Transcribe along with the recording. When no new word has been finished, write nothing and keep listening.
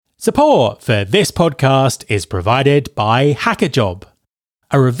Support for this podcast is provided by HackerJob,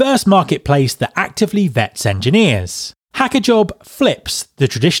 a reverse marketplace that actively vets engineers. HackerJob flips the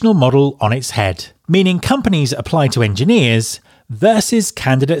traditional model on its head, meaning companies apply to engineers versus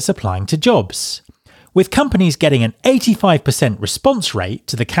candidates applying to jobs, with companies getting an 85% response rate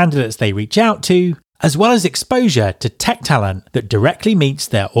to the candidates they reach out to, as well as exposure to tech talent that directly meets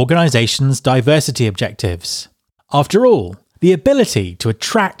their organization's diversity objectives. After all, the ability to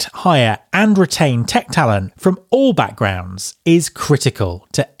attract, hire, and retain tech talent from all backgrounds is critical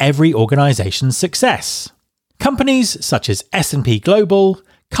to every organization's success. Companies such as S&P Global,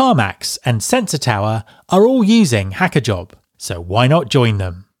 CarMax, and Sensor Tower are all using HackerJob, so why not join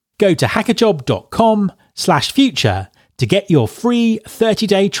them? Go to hackerjob.com/future to get your free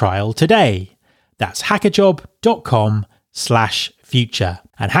 30-day trial today. That's hackerjob.com/future.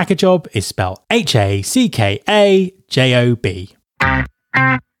 And HackerJob is spelled HACKAJOB.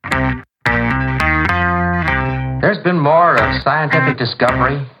 There's been more of scientific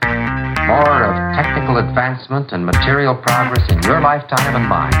discovery, more of technical advancement and material progress in your lifetime and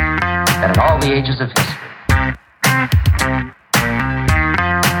mine than in all the ages of history.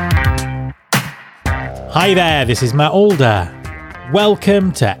 Hi there, this is Matt Alder.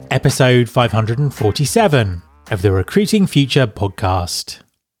 Welcome to episode 547 of the Recruiting Future podcast.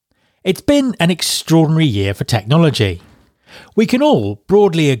 It's been an extraordinary year for technology. We can all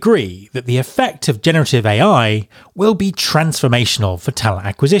broadly agree that the effect of generative AI will be transformational for talent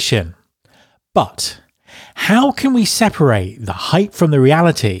acquisition. But how can we separate the hype from the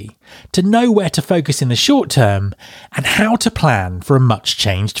reality to know where to focus in the short term and how to plan for a much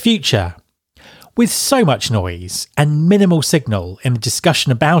changed future? With so much noise and minimal signal in the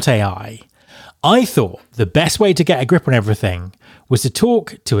discussion about AI, I thought the best way to get a grip on everything was to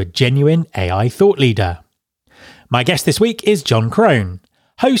talk to a genuine AI thought leader. My guest this week is John Crone,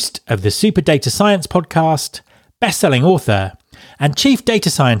 host of the Super Data Science podcast, best-selling author, and chief data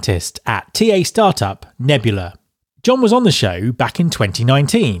scientist at TA startup Nebula. John was on the show back in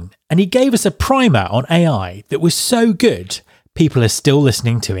 2019, and he gave us a primer on AI that was so good, people are still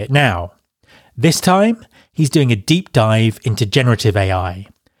listening to it now. This time, he's doing a deep dive into generative AI,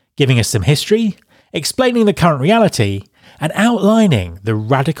 giving us some history, explaining the current reality, and outlining the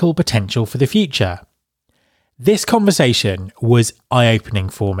radical potential for the future. This conversation was eye-opening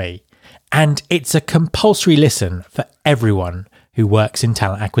for me, and it's a compulsory listen for everyone who works in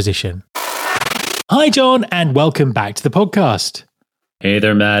talent acquisition. Hi, John, and welcome back to the podcast. Hey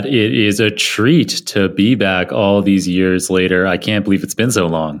there, Matt. It is a treat to be back all these years later. I can't believe it's been so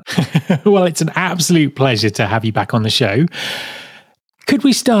long. Well, it's an absolute pleasure to have you back on the show. Could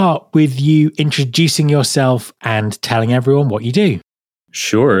we start with you introducing yourself and telling everyone what you do?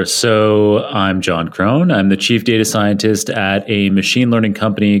 Sure. So I'm John Crone. I'm the chief data scientist at a machine learning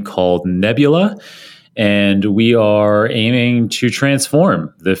company called Nebula. And we are aiming to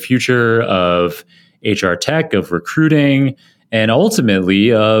transform the future of HR tech, of recruiting, and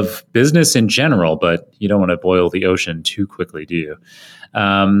ultimately of business in general. But you don't want to boil the ocean too quickly, do you?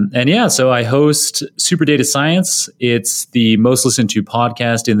 So I host Super Data Science. It's the most listened to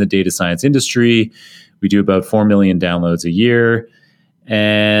podcast in the data science industry. We do about 4 million downloads a year.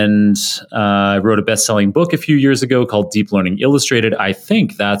 And I wrote a best-selling book a few years ago called Deep Learning Illustrated. I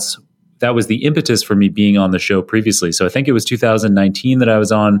think that was the impetus for me being on the show previously. So I think it was 2019 that I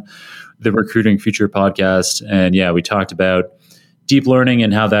was on the Recruiting Future podcast. And yeah, we talked about deep learning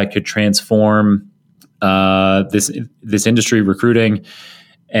and how that could transform this industry, recruiting.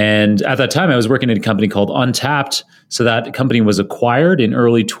 And at that time, I was working at a company called Untapped. So that company was acquired in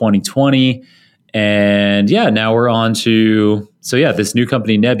early 2020. And yeah, now we're on to, this new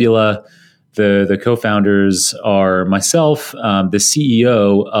company, Nebula. The co-founders are myself, the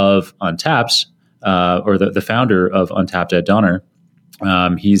CEO of Untapped, or the founder of Untapped, Ed Donner.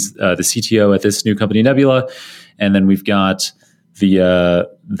 He's the CTO at this new company, Nebula. And then we've got the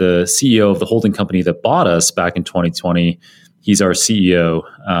CEO of the holding company that bought us back in 2020. He's our CEO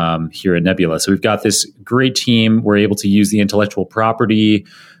here at Nebula. So we've got this great team. We're able to use the intellectual property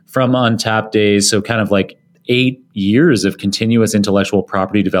from Untapped days. So kind of like 8 years of continuous intellectual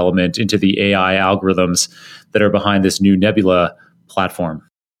property development into the AI algorithms that are behind this new Nebula platform.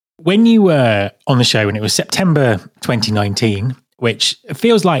 When you were on the show, and it was September 2019, which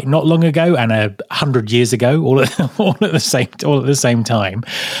feels like not long ago and 100 years ago, all at the same time.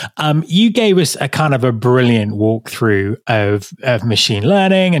 You gave us a kind of a brilliant walkthrough of machine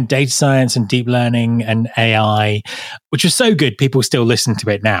learning and data science and deep learning and AI, which was so good. People still listen to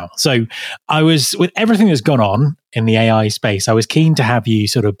it now. So I was, with everything that's gone on in the AI space, I was keen to have you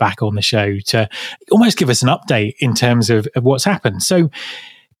sort of back on the show to almost give us an update in terms of what's happened. So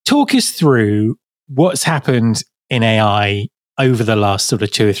talk us through what's happened in AI over the last sort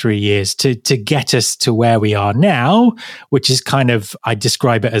of 2 or 3 years to get us to where we are now, which is kind of, I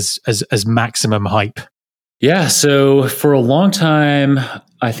describe it as maximum hype. Yeah. So for a long time,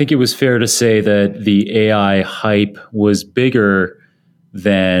 I think it was fair to say that the AI hype was bigger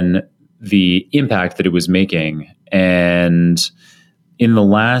than the impact that it was making. And in the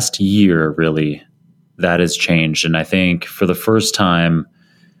last year, really, that has changed. And I think for the first time,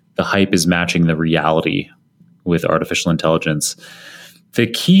 the hype is matching the reality with artificial intelligence. The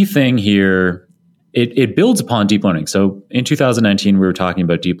key thing here, it builds upon deep learning. So in 2019, we were talking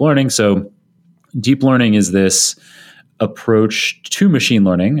about deep learning. So deep learning is this approach to machine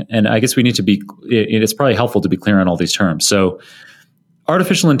learning. And I guess we need to be, it's probably helpful to be clear on all these terms. So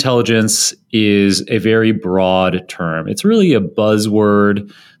artificial intelligence is a very broad term. It's really a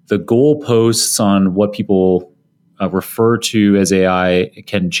buzzword. The goalposts on what people refer to as AI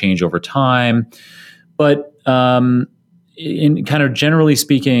can change over time. But in kind of generally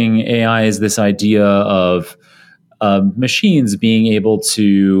speaking, AI is this idea of machines being able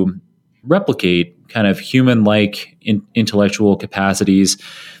to replicate kind of human-like intellectual capacities.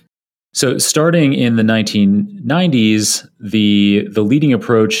 So starting in the 1990s, the leading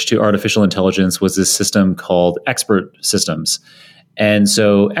approach to artificial intelligence was this system called expert systems. And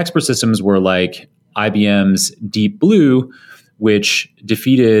so expert systems were like IBM's Deep Blue, which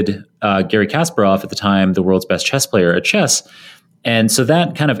defeated Garry Kasparov, at the time the world's best chess player at chess. And so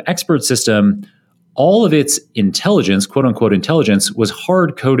that kind of expert system, all of its intelligence, quote unquote intelligence, was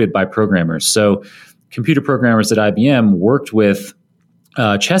hard coded by programmers. So computer programmers at IBM worked with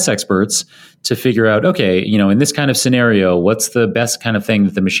chess experts to figure out, okay, in this kind of scenario, what's the best kind of thing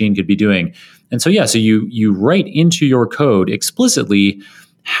that the machine could be doing? And so, so you write into your code explicitly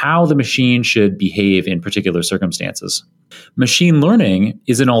how the machine should behave in particular circumstances. Machine learning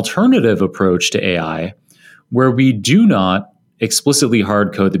is an alternative approach to AI where we do not explicitly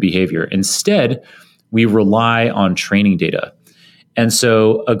hard code the behavior. Instead, we rely on training data. And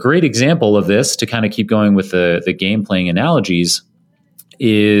so a great example of this, to kind of keep going with the game playing analogies,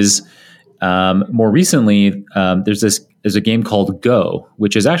 is more recently, there's a game called Go,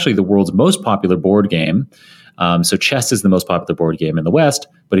 which is actually the world's most popular board game. So chess is the most popular board game in the West,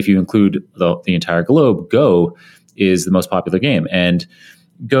 but if you include the entire globe, Go is the most popular game. And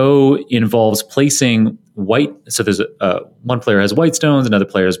Go involves placing so there's one player has white stones, another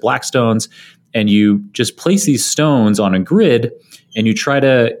player has black stones, and you just place these stones on a grid, and you try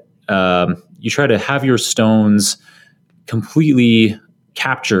to have your stones completely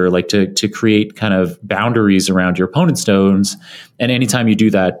capture, like to create kind of boundaries around your opponent's stones. And anytime you do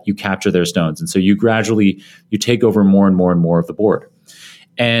that, you capture their stones. And so you take over more and more and more of the board.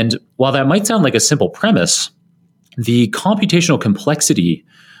 And while that might sound like a simple premise, the computational complexity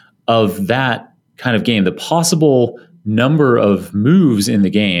of that kind of game, the possible number of moves in the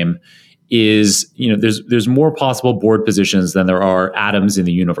game is, there's more possible board positions than there are atoms in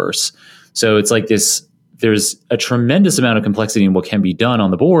the universe. So it's like this, there's a tremendous amount of complexity in what can be done on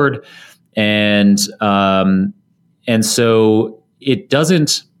the board. And so it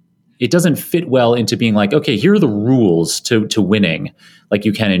doesn't fit well into being like, okay, here are the rules to winning, like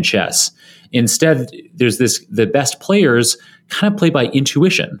you can in chess. Instead, there's the best players kind of play by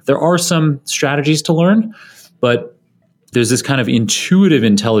intuition. There are some strategies to learn, but there's this kind of intuitive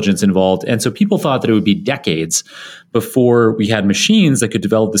intelligence involved. And so people thought that it would be decades before we had machines that could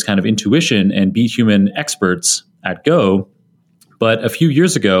develop this kind of intuition and beat human experts at Go. But a few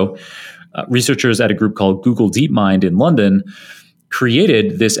years ago, researchers at a group called Google DeepMind in London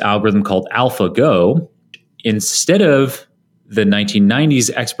created this algorithm called AlphaGo. Instead of the 1990s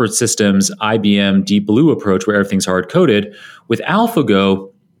expert systems IBM Deep Blue approach where everything's hard-coded, with AlphaGo,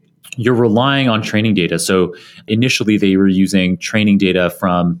 you're relying on training data. So initially they were using training data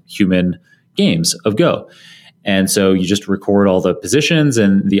from human games of Go. And so you just record all the positions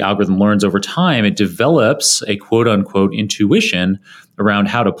and the algorithm learns over time. It develops a quote unquote intuition around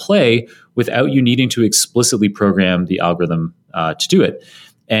how to play without you needing to explicitly program the algorithm to do it.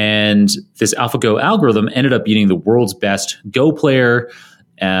 And this AlphaGo algorithm ended up beating the world's best Go player.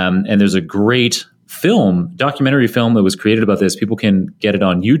 And there's a great documentary film that was created about this. People can get it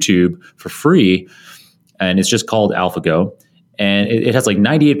on YouTube for free. And it's just called AlphaGo. And it has like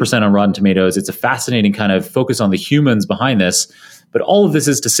 98% on Rotten Tomatoes. It's a fascinating kind of focus on the humans behind this. But all of this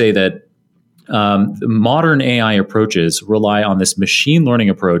is to say that the modern AI approaches rely on this machine learning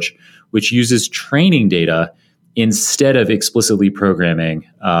approach, which uses training data instead of explicitly programming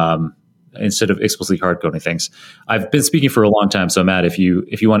instead of explicitly hard coding things. I've been speaking for a long time, so Matt, if you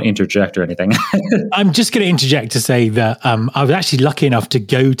want to interject or anything. I'm just going to interject to say that I was actually lucky enough to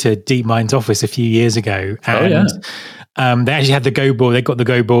go to DeepMind's office a few years ago, and they actually had the Go board. They got the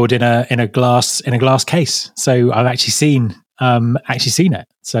Go board in a glass case, so I've actually seen it.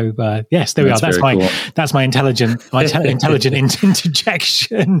 So yes, there we are. That's my intelligent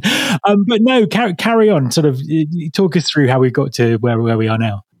interjection. But no, carry on. Sort of talk us through how we got to where we are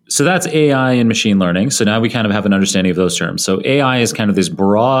now. So that's AI and machine learning. So now we kind of have an understanding of those terms. So AI is kind of this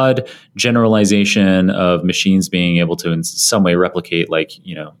broad generalization of machines being able to in some way replicate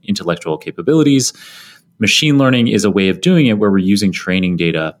intellectual capabilities. Machine learning is a way of doing it where we're using training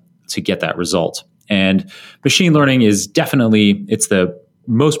data to get that result. And machine learning is definitely, it's the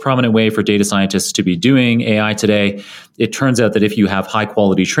most prominent way for data scientists to be doing AI today. It turns out that if you have high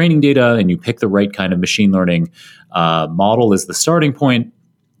quality training data and you pick the right kind of machine learning model as the starting point,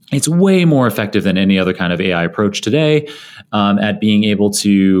 it's way more effective than any other kind of AI approach today at being able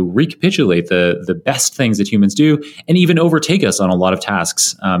to recapitulate the best things that humans do and even overtake us on a lot of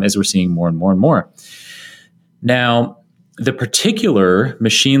tasks as we're seeing more and more and more. Now, the particular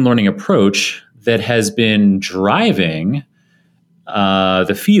machine learning approach that has been driving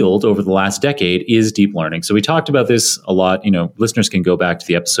the field over the last decade is deep learning. So we talked about this a lot. Listeners can go back to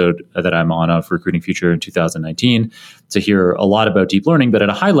the episode that I'm on of Recruiting Future in 2019 to hear a lot about deep learning. But at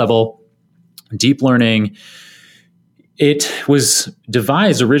a high level, deep learning, it was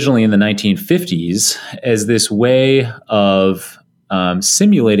devised originally in the 1950s as this way of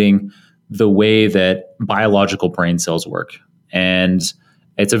simulating the way that biological brain cells work. And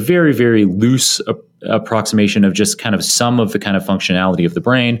it's a very, very loose approximation of just kind of some of the kind of functionality of the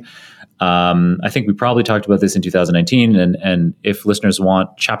brain. I think we probably talked about this in 2019. And if listeners want,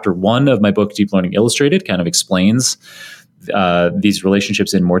 chapter 1 of my book, Deep Learning Illustrated, kind of explains these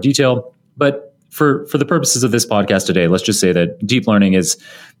relationships in more detail. But for the purposes of this podcast today, let's just say that deep learning is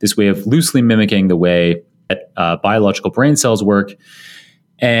this way of loosely mimicking the way that biological brain cells work.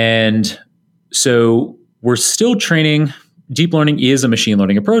 And so we're still training. Deep learning is a machine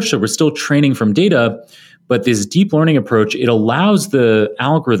learning approach, so we're still training from data, but this deep learning approach, it allows the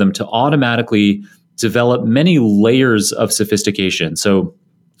algorithm to automatically develop many layers of sophistication. So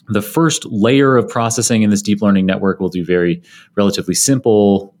the first layer of processing in this deep learning network will do very relatively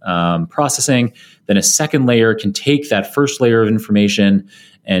simple processing. Then a second layer can take that first layer of information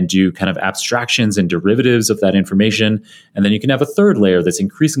and do kind of abstractions and derivatives of that information. And then you can have a third layer that's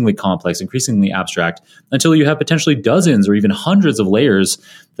increasingly complex, increasingly abstract, until you have potentially dozens or even hundreds of layers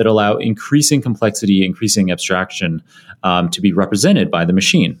that allow increasing complexity, increasing abstraction to be represented by the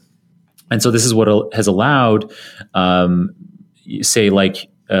machine. And so this is what has allowed, the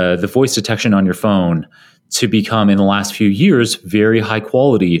voice detection on your phone to become, in the last few years, very high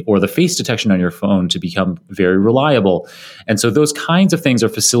quality, or the face detection on your phone to become very reliable. And so those kinds of things are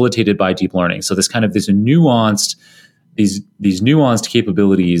facilitated by deep learning. So this nuanced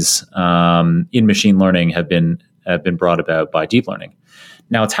capabilities in machine learning have been brought about by deep learning.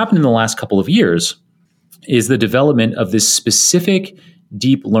 Now, what's happened in the last couple of years is the development of this specific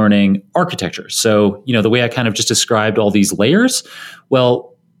deep learning architecture. So, the way I kind of just described all these layers, well,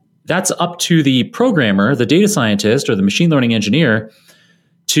 that's up to the programmer, the data scientist, or the machine learning engineer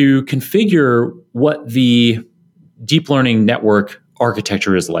to configure what the deep learning network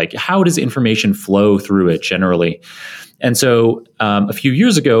architecture is like. How does information flow through it generally? And so a few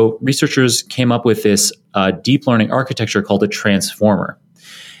years ago, researchers came up with this deep learning architecture called a transformer.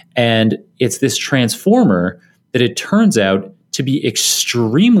 And it's this transformer that it turns out to be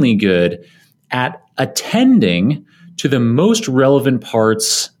extremely good at attending to the most relevant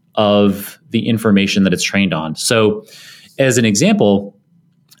parts of the information that it's trained on. So as an example,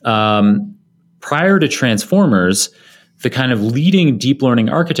 prior to transformers, the kind of leading deep learning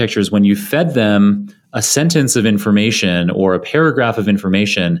architectures, when you fed them a sentence of information or a paragraph of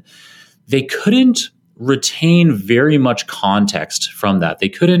information, they couldn't retain very much context from that. They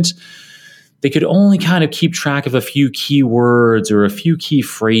could only kind of keep track of a few keywords or a few key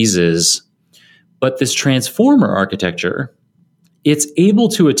phrases. But this transformer architecture, it's able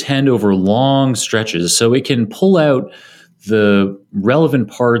to attend over long stretches. So it can pull out the relevant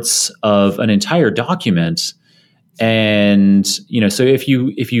parts of an entire document. And, so if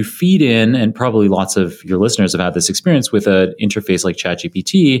you feed in, and probably lots of your listeners have had this experience with an interface like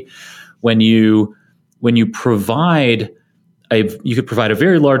ChatGPT, when you provide you could provide a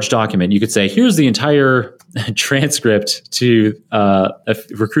very large document. You could say, here's the entire transcript to a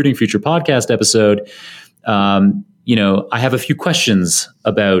Recruiting Future podcast episode. I have a few questions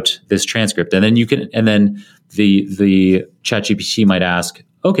about this transcript. And then the ChatGPT might ask,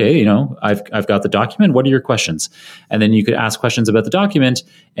 okay, I've got the document. What are your questions? And then you could ask questions about the document,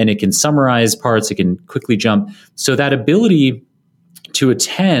 and it can summarize parts. It can quickly jump. So that ability to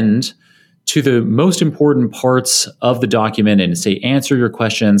attend to the most important parts of the document and say, answer your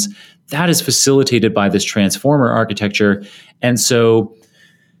questions, that is facilitated by this transformer architecture. And so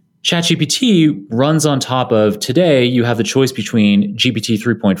ChatGPT runs on top of, today, you have the choice between GPT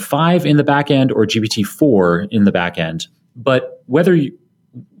 3.5 in the backend or GPT 4 in the backend. But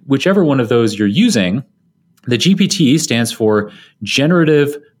whichever one of those you're using, the GPT stands for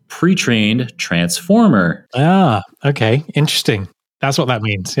Generative Pre-trained Transformer. Ah, okay. Interesting. That's what that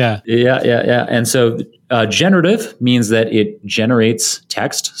means. Yeah. Yeah. And so generative means that it generates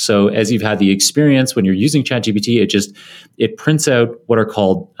text. So as you've had the experience when you're using ChatGPT, it prints out what are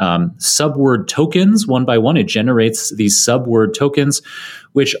called subword tokens one by one. It generates these subword tokens,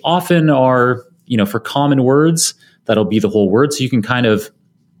 which often are, for common words, that'll be the whole word. So you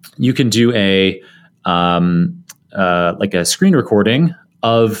can do a like a screen recording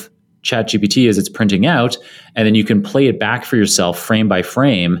of ChatGPT as it's printing out, and then you can play it back for yourself frame by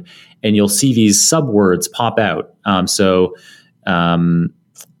frame, and you'll see these subwords pop out. So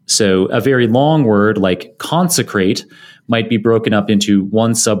a very long word like consecrate might be broken up into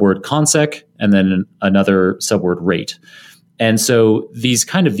one subword consec and then another subword rate. And so these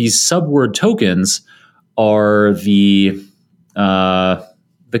subword tokens are the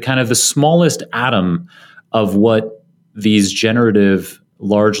kind of the smallest atom of what these generative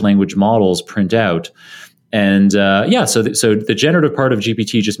large language models print out. And so the generative part of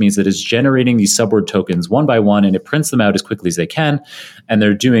GPT just means that it's generating these subword tokens one by one, and it prints them out as quickly as they can. And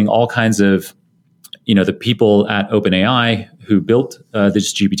they're doing all kinds of, the people at OpenAI who built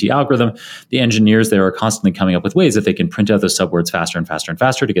this GPT algorithm, the engineers there are constantly coming up with ways that they can print out those subwords faster and faster and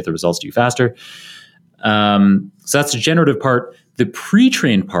faster to get the results to you faster. So that's the generative part. The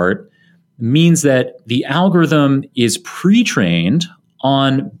pre-trained part means that the algorithm is pre-trained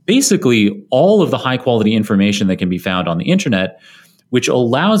on basically all of the high quality information that can be found on the internet, which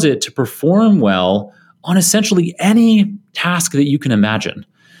allows it to perform well on essentially any task that you can imagine.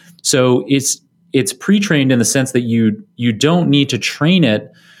 So it's pre-trained in the sense that you don't need to train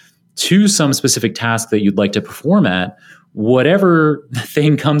it to some specific task that you'd like to perform at. Whatever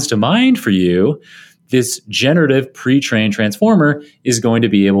thing comes to mind for you, this generative pre-trained transformer is going to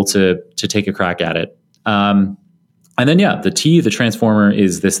be able to take a crack at it. And then, the transformer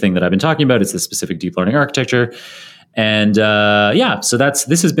is this thing that I've been talking about. It's the specific deep learning architecture. And so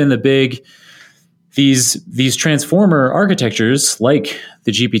this has been the big, these transformer architectures, like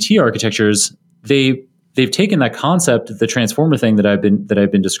the GPT architectures, they've taken that concept, the transformer thing that I've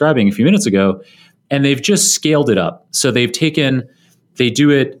been describing a few minutes ago, and they've just scaled it up. So they do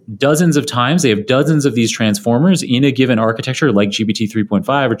it dozens of times. They have dozens of these transformers in a given architecture, like GPT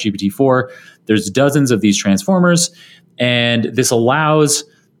 3.5 or GPT 4. There's dozens of these transformers, and this allows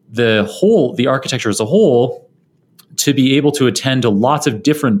the architecture as a whole to be able to attend to lots of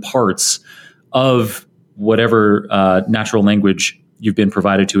different parts of whatever natural language you've been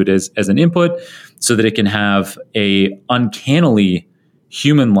provided to it as an input, so that it can have a uncannily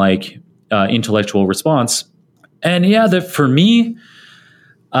human-like intellectual response. And for me,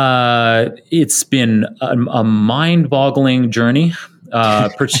 it's been a mind-boggling journey,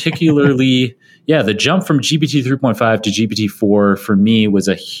 particularly, the jump from GPT 3.5 to GPT 4 for me was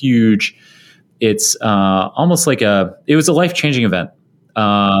a huge, it's almost like it was a life-changing event.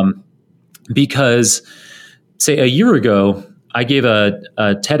 Because, say, a year ago, I gave a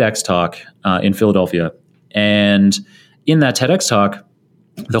TEDx talk in Philadelphia. And in that TEDx talk,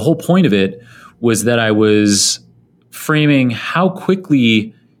 the whole point of it was that I was framing how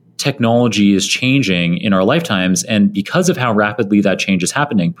quickly technology is changing in our lifetimes. And because of how rapidly that change is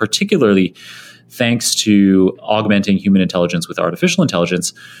happening, particularly thanks to augmenting human intelligence with artificial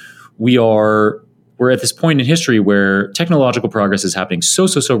intelligence, we're at this point in history where technological progress is happening so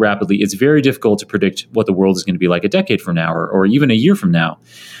rapidly, it's very difficult to predict what the world is going to be like a decade from now or even a year from now.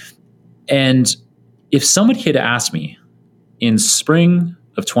 And if somebody had asked me in spring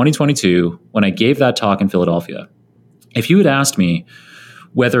of 2022, when I gave that talk in Philadelphia, if you had asked me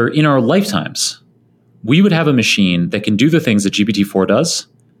whether in our lifetimes we would have a machine that can do the things that GPT-4 does,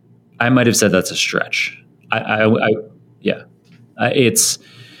 I might have said that's a stretch.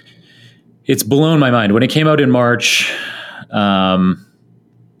 It's blown my mind. When it came out in March, it's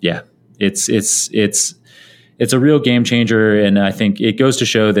a real game changer, and I think it goes to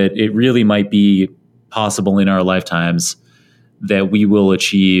show that it really might be possible in our lifetimes that we will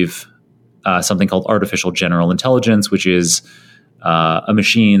achieve something called artificial general intelligence, which is a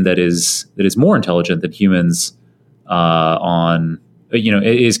machine that is more intelligent than humans on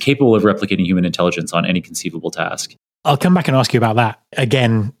is capable of replicating human intelligence on any conceivable task. I'll come back and ask you about that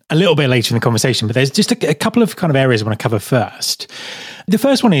again a little bit later in the conversation, but there's just a couple of kind of areas I want to cover first. The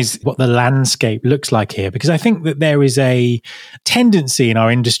first one is what the landscape looks like here, because I think that there is a tendency in our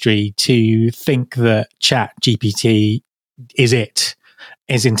industry to think that Chat GPT is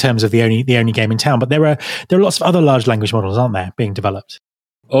in terms of the only game in town. But there are lots of other large language models, aren't there, being developed?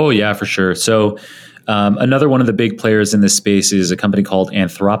 Oh, yeah, for sure. So another one of the big players in this space is a company called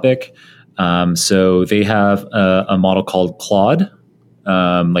Anthropic. So they have a model called Claude,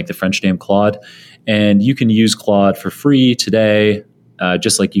 like the French name Claude. And you can use Claude for free today,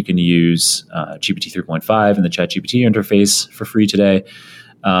 just like you can use GPT 3.5 and the ChatGPT interface for free today.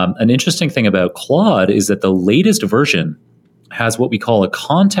 An interesting thing about Claude is that the latest version has what we call a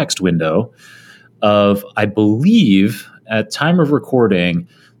context window of, I believe, at time of recording,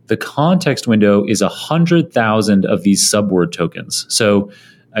 the context window is 100,000 of these subword tokens. So,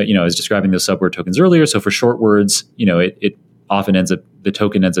 I was describing those subword tokens earlier. So for short words, it often the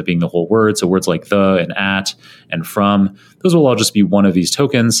token ends up being the whole word. So words like the and at and from, those will all just be one of these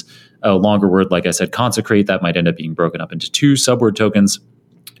tokens. A longer word, like I said, consecrate, that might end up being broken up into 2 subword tokens.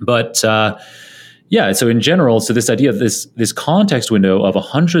 But so in general, so this idea of this context window of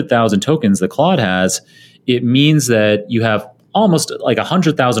 100,000 tokens that Claude has, it means that you have almost like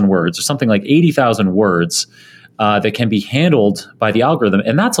 100,000 words or something like 80,000 words that can be handled by the algorithm.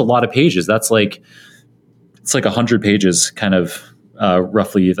 And that's a lot of pages. It's like 100 pages, kind of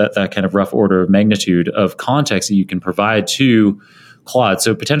roughly, that kind of rough order of magnitude of context that you can provide to Claude.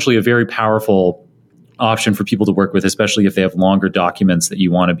 So potentially a very powerful option for people to work with, especially if they have longer documents that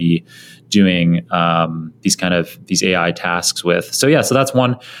you want to be doing these AI tasks with. So that's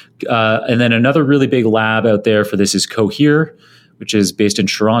one. And then another really big lab out there for this is Cohere, which is based in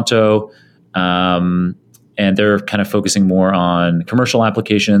Toronto. And they're kind of focusing more on commercial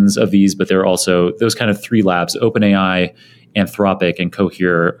applications of these, but there are also those kind of 3 labs, OpenAI, Anthropic, and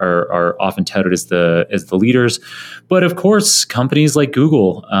Cohere are often touted as the leaders. But of course, companies like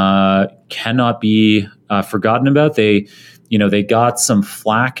Google cannot be forgotten about. They got some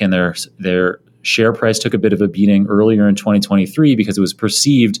flack, and their share price took a bit of a beating earlier in 2023 because it was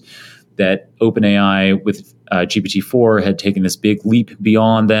perceived that OpenAI with GPT-4 had taken this big leap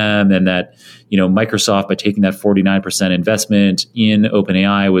beyond them, and that Microsoft, by taking that 49% investment in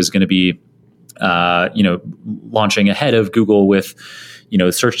OpenAI, was going to be launching ahead of Google with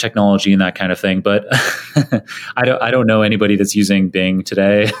search technology and that kind of thing. But I don't know anybody that's using Bing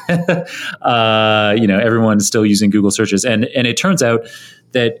today. Everyone's still using Google searches, and it turns out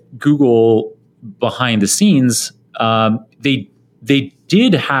that Google behind the scenes, they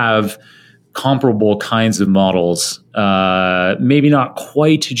did have comparable kinds of models, maybe not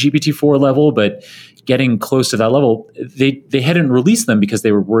quite GPT-4 level, but getting close to that level. They hadn't released them because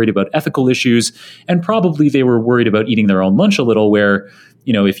they were worried about ethical issues, and probably they were worried about eating their own lunch a little, where,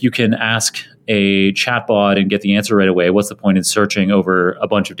 if you can ask a chatbot and get the answer right away, what's the point in searching over a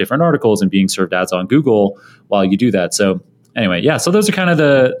bunch of different articles and being served ads on Google while you do that? So anyway, so those are kind of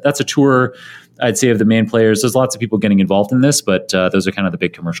that's a tour, I'd say, of the main players. There's lots of people getting involved in this, but those are kind of the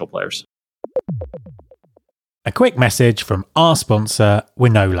big commercial players. A quick message from our sponsor,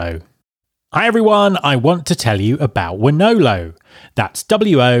 Wonolo. Hi everyone, I want to tell you about Wonolo. That's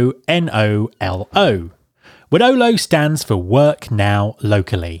Wonolo. Wonolo stands for Work Now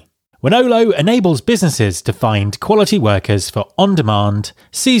Locally. Wonolo enables businesses to find quality workers for on-demand,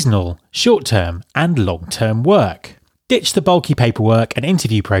 seasonal, short-term and long-term work. Ditch the bulky paperwork and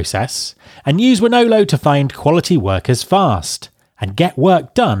interview process and use Wonolo to find quality workers fast and get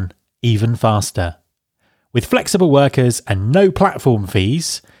work done even faster. With flexible workers and no platform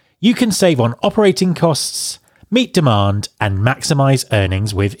fees, you can save on operating costs, meet demand, and maximise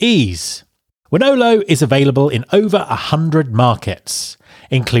earnings with ease. Wonolo is available in over 100 markets,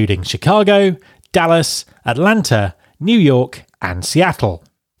 including Chicago, Dallas, Atlanta, New York, and Seattle.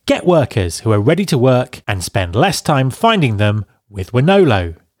 Get workers who are ready to work and spend less time finding them with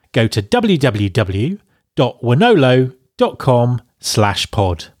Wonolo. Go to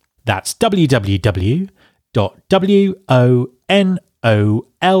www.wonolo.com/pod. That's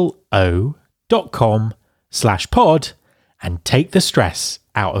www.wonolo.com/pod and take the stress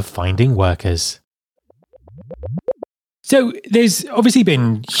out of finding workers. So there's obviously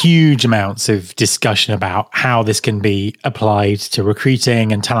been huge amounts of discussion about how this can be applied to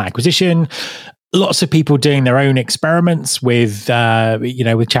recruiting and talent acquisition. Lots of people doing their own experiments with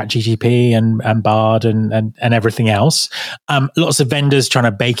ChatGPT and Bard and everything else. Lots of vendors trying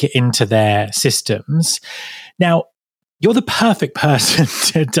to bake it into their systems. Now, You're the perfect person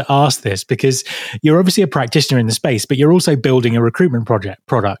to ask this, because you're obviously a practitioner in the space, but you're also building a recruitment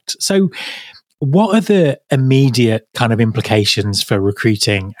product. So what are the immediate kind of implications for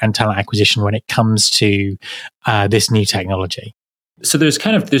recruiting and talent acquisition when it comes to this new technology? So there's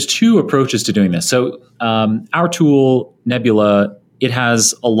two approaches to doing this. So our tool, Nebula, it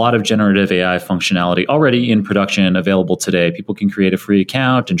has a lot of generative AI functionality already in production available today. People can create a free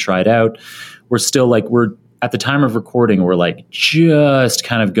account and try it out. We're at the time of recording, we're like just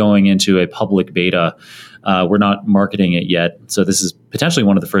kind of going into a public beta. We're not marketing it yet. So this is potentially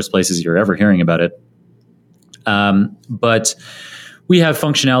one of the first places you're ever hearing about it. But we have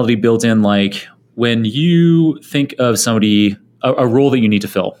functionality built in, like when you think of somebody, a role that you need to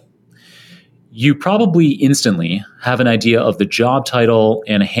fill, you probably instantly have an idea of the job title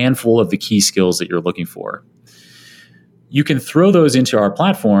and a handful of the key skills that you're looking for. You can throw those into our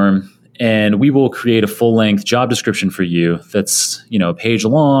platform, and we will create a full-length job description for you that's, a page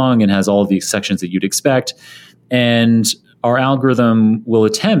long and has all of the sections that you'd expect. And our algorithm will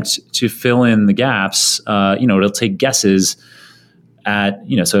attempt to fill in the gaps. It'll take guesses at,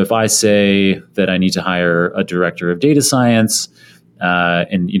 so if I say that I need to hire a director of data science,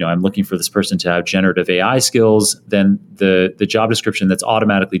 and I'm looking for this person to have generative AI skills, then the job description that's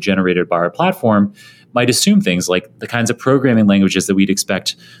automatically generated by our platform might assume things like the kinds of programming languages that we'd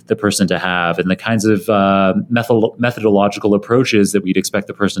expect the person to have, and the kinds of methodological approaches that we'd expect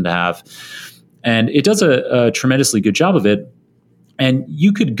the person to have. And it does a tremendously good job of it. And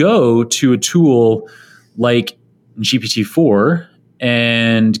you could go to a tool like GPT-4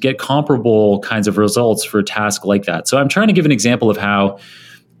 and get comparable kinds of results for a task like that. So I'm trying to give an example of how,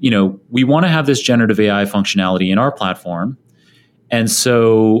 we want to have this generative AI functionality in our platform. And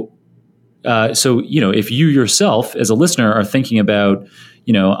so if you yourself as a listener are thinking about,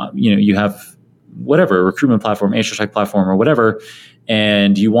 you have whatever, a recruitment platform, HR tech platform or whatever,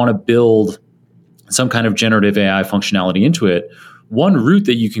 and you want to build some kind of generative AI functionality into it, one route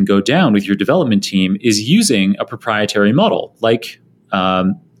that you can go down with your development team is using a proprietary model like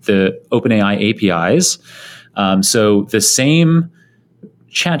the OpenAI APIs. So the same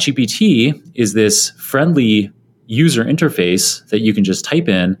ChatGPT is this friendly user interface that you can just type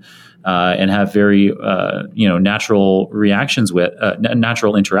in and have very natural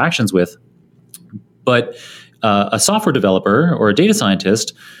natural interactions with. But a software developer or a data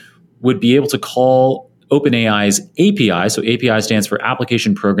scientist would be able to call OpenAI's API. So API stands for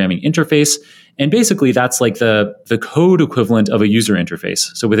Application Programming Interface. And basically that's like the code equivalent of a user interface.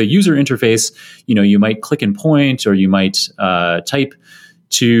 So with a user interface, you might click and point, or you might type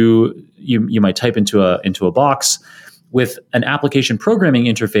into a box. With an application programming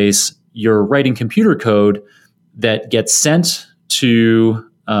interface, you're writing computer code that gets sent to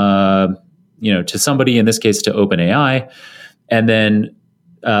somebody, in this case to OpenAI, and then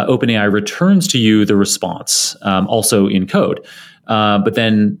OpenAI returns to you the response, also in code. But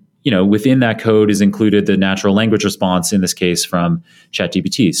then, within that code is included the natural language response, in this case from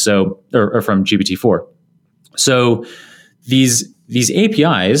ChatGPT, or from GPT-4. So these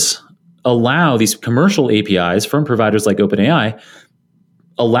APIs allow, these commercial APIs from providers like OpenAI,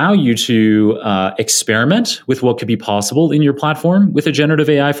 allow you to experiment with what could be possible in your platform with a generative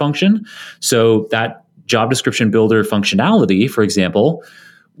AI function. So that job description builder functionality, for example,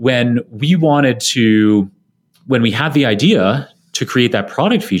 when we had the idea to create that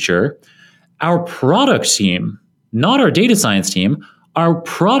product feature, our product team, not our data science team, our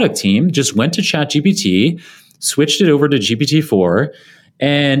product team just went to ChatGPT, switched it over to GPT-4,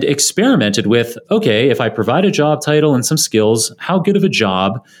 and experimented with, okay, if I provide a job title and some skills, how good of a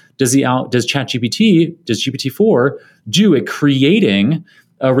job does GPT-4 do at creating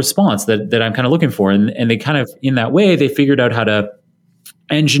a response that I'm kind of looking for? And they kind of, in that way, they figured out how to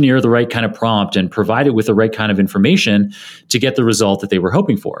engineer the right kind of prompt and provide it with the right kind of information to get the result that they were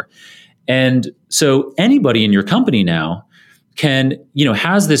hoping for. And so anybody in your company now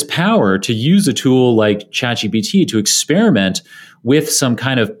has this power to use a tool like ChatGPT to experiment with some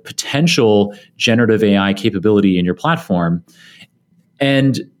kind of potential generative AI capability in your platform.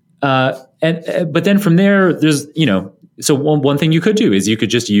 But then from there, there's, so one thing you could do is you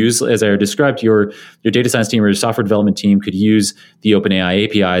could just use, as I described, your data science team or your software development team could use the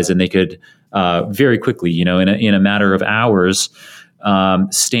OpenAI APIs, and they could very quickly, in a matter of hours,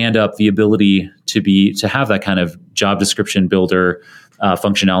 stand up the ability to have that kind of job description builder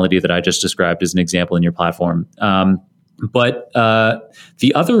functionality that I just described as an example in your platform. But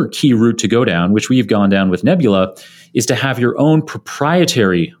the other key route to go down, which we've gone down with Nebula, is to have your own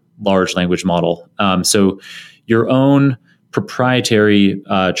proprietary large language model. So your own proprietary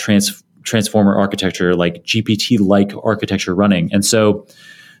transformer architecture, like GPT-like architecture running. And so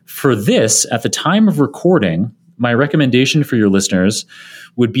for this, at the time of recording, my recommendation for your listeners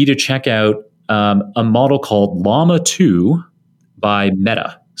would be to check out a model called Llama 2 by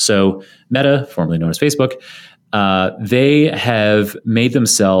Meta. So Meta, formerly known as Facebook, they have made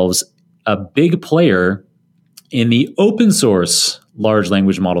themselves a big player in the open source large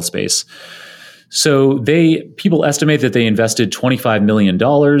language model space. So people estimate that they invested $25 million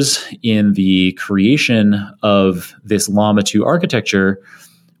in the creation of this Llama 2 architecture,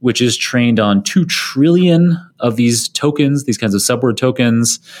 which is trained on 2 trillion of these tokens, these kinds of subword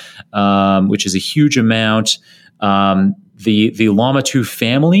tokens, which is a huge amount. The Llama 2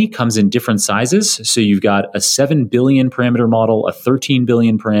 family comes in different sizes. So you've got a 7 billion parameter model, a 13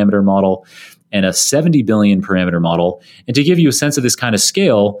 billion parameter model, and a 70 billion parameter model. And to give you a sense of this kind of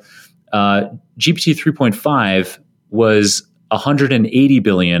scale, GPT 3.5 was 180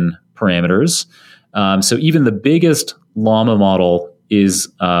 billion parameters. So even the biggest Llama model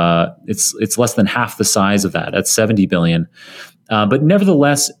is it's less than half the size of that at 70 billion. But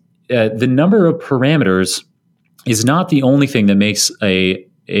nevertheless, the number of parameters is not the only thing that makes a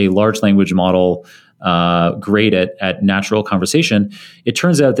large language model great at natural conversation. It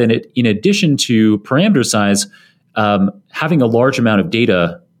turns out that in addition to parameter size, having a large amount of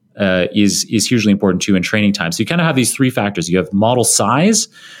data is hugely important too in training time. So you kind of have these 3 factors. You have model size,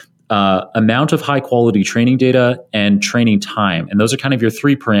 amount of high quality training data, and training time. And those are kind of your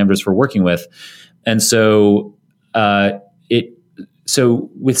 3 parameters for working with. And so so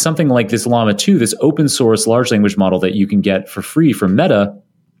with something like this Llama 2, this open source large language model that you can get for free from Meta,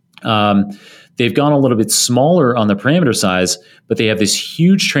 they've gone a little bit smaller on the parameter size, but they have this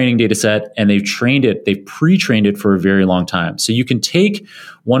huge training data set, and they've pre-trained it for a very long time. So you can take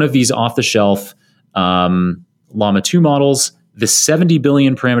one of these off-the-shelf Llama 2 models, the 70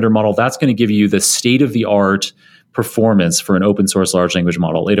 billion parameter model, that's going to give you the state-of-the-art performance for an open source large language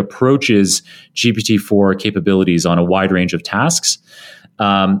model. It approaches GPT-4 capabilities on a wide range of tasks.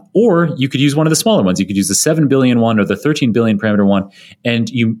 Or you could use one of the smaller ones. You could use the 7 billion one or the 13 billion parameter one. And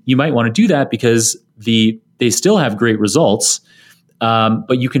you might want to do that because they still have great results,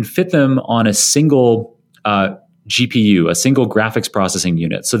 but you can fit them on a single GPU, a single graphics processing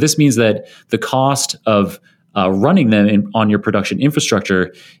unit. So this means that the cost of running them on your production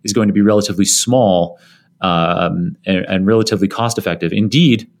infrastructure is going to be relatively small and relatively cost effective.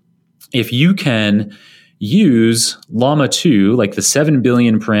 Indeed, if you can use Llama 2, like the 7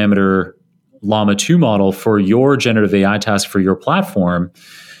 billion parameter Llama 2 model for your generative AI task for your platform,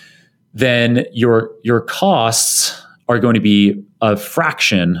 then your costs are going to be a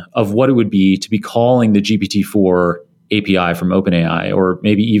fraction of what it would be to be calling the GPT-4 API from OpenAI, or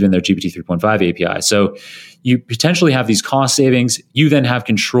maybe even their GPT 3.5 API. So you potentially have these cost savings. You then have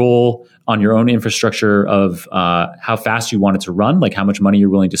control on your own infrastructure of how fast you want it to run, like how much money you're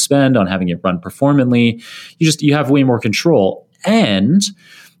willing to spend on having it run performantly. You have way more control, and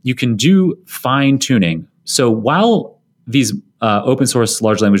you can do fine tuning. So while these open source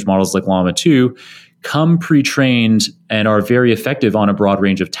large language models like Llama 2 come pre-trained and are very effective on a broad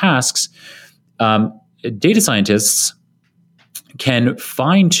range of tasks, data scientists can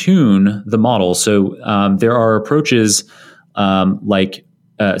fine-tune the model. So there are approaches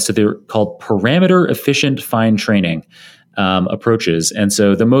so they're called parameter-efficient fine-training approaches. And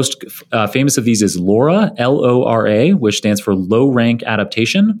so the most famous of these is LoRa, L-O-R-A, which stands for low-rank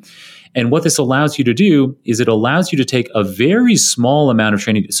adaptation. And what this allows you to do is it allows you to take a very small amount of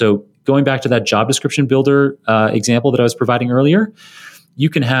training. So going back to that job description builder example that I was providing earlier, you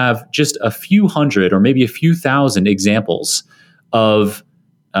can have just a few hundred or maybe a few thousand examples of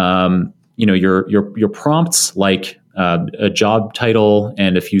your prompts, like a job title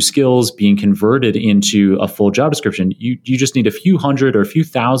and a few skills being converted into a full job description. You just need a few hundred or a few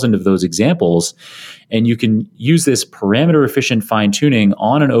thousand of those examples, and you can use this parameter efficient fine tuning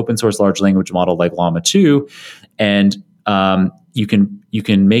on an open source large language model like Llama 2, and you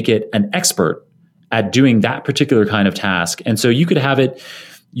can make it an expert at doing that particular kind of task. And so you could have it,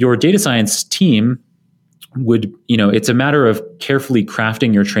 your data science team would, it's a matter of carefully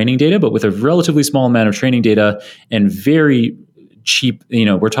crafting your training data, but with a relatively small amount of training data and very cheap,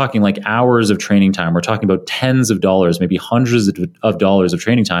 we're talking like hours of training time. We're talking about tens of dollars, maybe hundreds of dollars of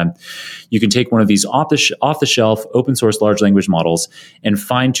training time. You can take one of these off the shelf open source large language models and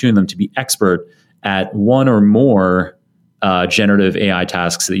fine tune them to be expert at one or more generative AI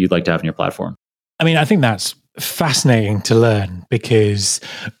tasks that you'd like to have in your platform. I mean, I think that's fascinating to learn, because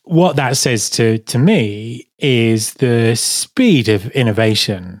what that says to me is the speed of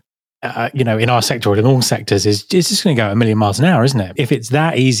innovation in our sector or in all sectors is just going to go at a million miles an hour, isn't it? If it's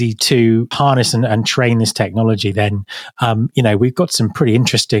that easy to harness and train this technology, then, we've got some pretty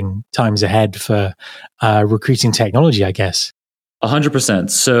interesting times ahead for recruiting technology, I guess. 100%.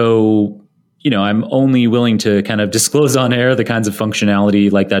 So, I'm only willing to kind of disclose on air the kinds of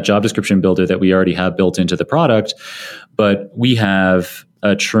functionality like that job description builder that we already have built into the product. But we have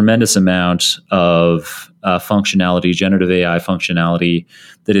a tremendous amount of functionality, generative AI functionality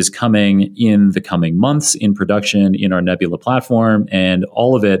that is coming in the coming months in production in our Nebula platform. And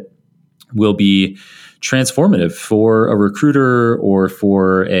all of it will be transformative for a recruiter or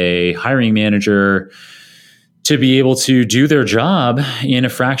for a hiring manager to be able to do their job in a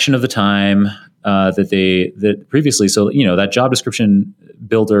fraction of the time that previously. So, that job description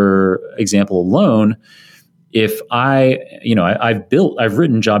builder example alone, if I've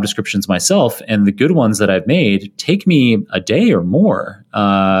written job descriptions myself, and the good ones that I've made take me a day or more,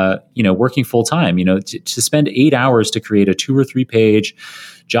 working full time, to spend 8 hours to create a 2 or 3 page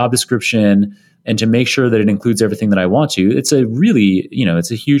job description and to make sure that it includes everything that I want to. It's a really,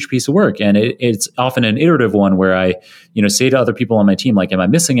 it's a huge piece of work. And it's often an iterative one where I, say to other people on my team, like, am I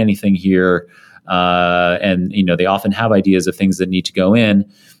missing anything here? And they often have ideas of things that need to go in.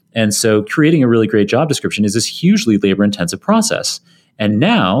 And so creating a really great job description is this hugely labor intensive process. And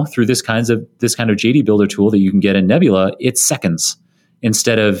now through this kind of JD builder tool that you can get in Nebula, it's seconds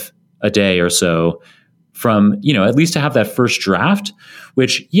instead of a day or so from, at least to have that first draft,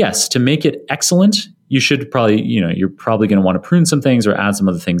 which, yes, to make it excellent, you should probably, you're probably going to want to prune some things or add some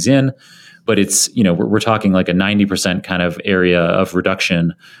other things in. But it's, we're talking like a 90% kind of area of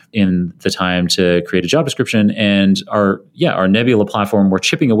reduction in the time to create a job description. And our Nebula platform, we're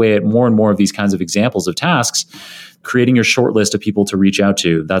chipping away at more and more of these kinds of examples of tasks, creating your short list of people to reach out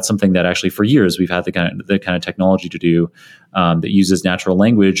to. That's something that actually for years we've had the kind of technology to do that uses natural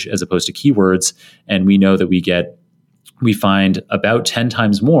language as opposed to keywords. And we know that we find about 10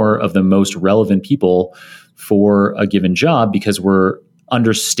 times more of the most relevant people for a given job because we're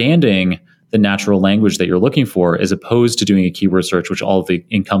understanding the natural language that you're looking for, as opposed to doing a keyword search, which all of the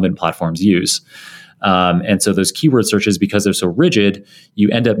incumbent platforms use. And so those keyword searches, because they're so rigid, you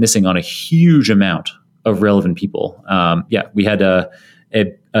end up missing on a huge amount of relevant people. We had a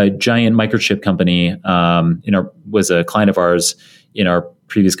giant microchip company was a client of ours in our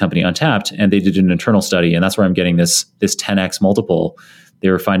previous company, Untapped, and they did an internal study, and that's where I'm getting this 10x multiple. They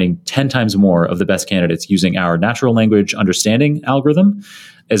were finding 10 times more of the best candidates using our natural language understanding algorithm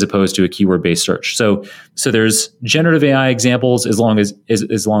as opposed to a keyword-based search. So there's generative AI examples as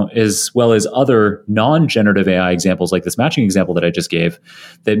well as other non-generative AI examples like this matching example that I just gave.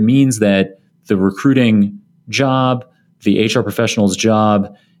 That means that the recruiting job, the HR professional's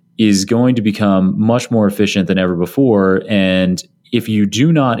job is going to become much more efficient than ever before. And if you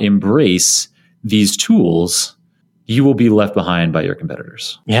do not embrace these tools, you will be left behind by your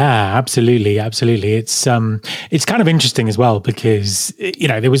competitors. Yeah, absolutely. It's kind of interesting as well because,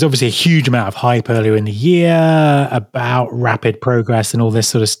 there was obviously a huge amount of hype earlier in the year about rapid progress and all this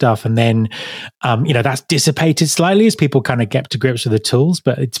sort of stuff. And then, that's dissipated slightly as people kind of get to grips with the tools,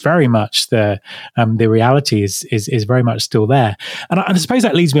 but it's very much the reality is very much still there. And I suppose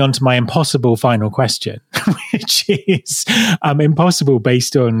that leads me on to my impossible final question, which is impossible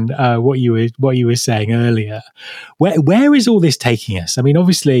based on what you were saying earlier. Where is all this taking us? I mean,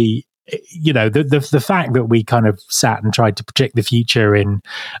 obviously, the fact that we kind of sat and tried to predict the future in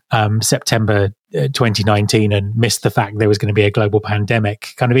September 2019 and missed the fact there was going to be a global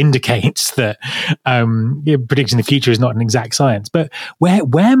pandemic kind of indicates that predicting the future is not an exact science. But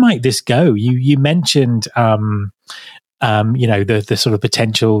where might this go? You mentioned the sort of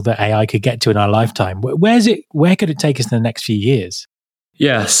potential that AI could get to in our lifetime. Where could it take us in the next few years?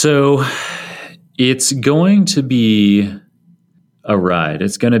 Yeah, so it's going to be a ride.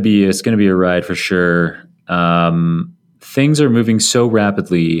 It's going to be a ride for sure. Things are moving so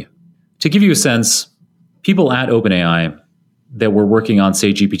rapidly. To give you a sense, people at OpenAI that were working on,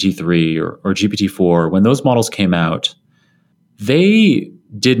 say, GPT-3 or GPT-4, when those models came out, they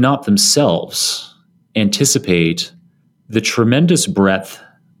did not themselves anticipate the tremendous breadth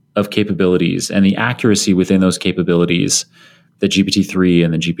of capabilities and the accuracy within those capabilities that GPT-3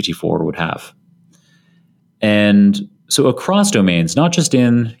 and the GPT-4 would have. And so across domains, not just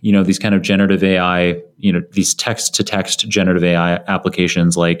in, these kind of generative AI, these text-to-text generative AI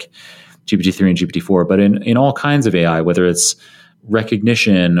applications like GPT-3 and GPT-4, but in all kinds of AI, whether it's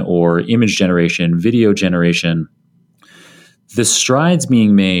recognition or image generation, video generation, the strides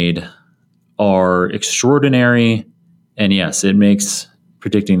being made are extraordinary. And yes, it makes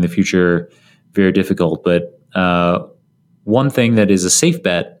predicting the future very difficult. But one thing that is a safe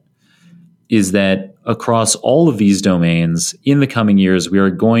bet is that across all of these domains in the coming years, we are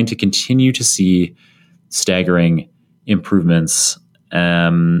going to continue to see staggering improvements.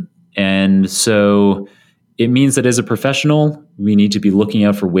 And so it means that as a professional, we need to be looking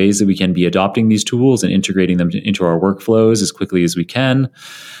out for ways that we can be adopting these tools and integrating them into our workflows as quickly as we can.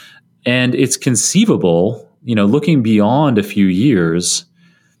 And it's conceivable, looking beyond a few years,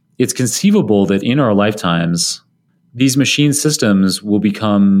 it's conceivable that in our lifetimes, these machine systems will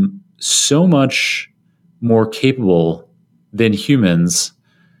become so much more capable than humans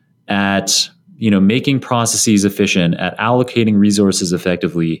at making processes efficient, at allocating resources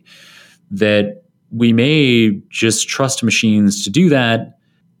effectively, that we may just trust machines to do that.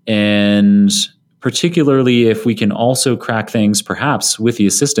 And particularly if we can also crack things, perhaps with the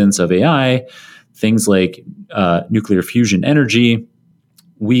assistance of AI, things like nuclear fusion energy,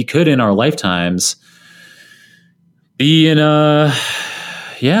 we could in our lifetimes be in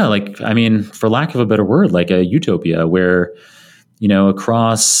for lack of a better word, like a utopia where,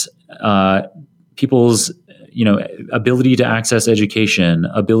 across people's, ability to access education,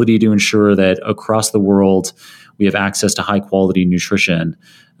 ability to ensure that across the world we have access to high quality nutrition,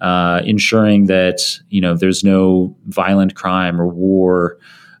 ensuring that, there's no violent crime or war.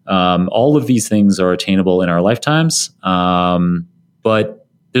 All of these things are attainable in our lifetimes. But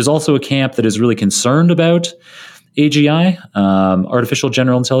there's also a camp that is really concerned about AGI, artificial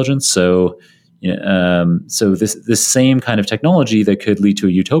general intelligence. So this same kind of technology that could lead to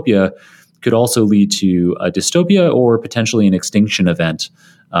a utopia could also lead to a dystopia or potentially an extinction event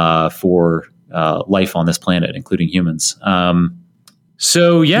for life on this planet, including humans.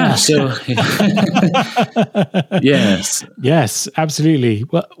 Yes, absolutely.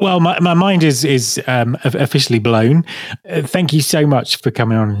 Well, my mind is officially blown. Thank you so much for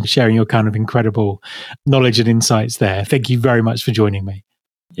coming on and sharing your kind of incredible knowledge and insights there. Thank you very much for joining me.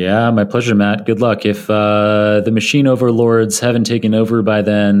 Yeah, my pleasure, Matt. Good luck. If the machine overlords haven't taken over by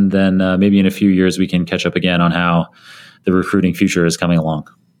then maybe in a few years we can catch up again on how the recruiting future is coming along.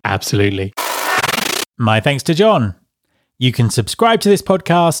 Absolutely. My thanks to John. You can subscribe to this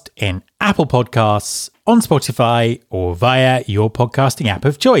podcast in Apple Podcasts, on Spotify, or via your podcasting app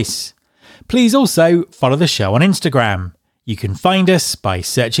of choice. Please also follow the show on Instagram. You can find us by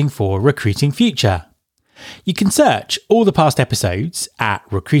searching for Recruiting Future. You can search all the past episodes at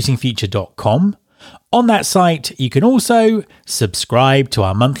recruitingfuture.com. On that site, you can also subscribe to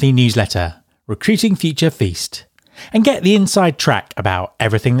our monthly newsletter, Recruiting Future Feast, and get the inside track about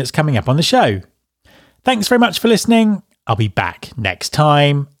everything that's coming up on the show. Thanks very much for listening. I'll be back next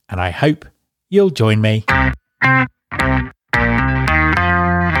time, and I hope you'll join me.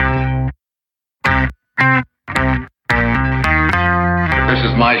 This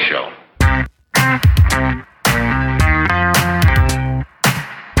is my show.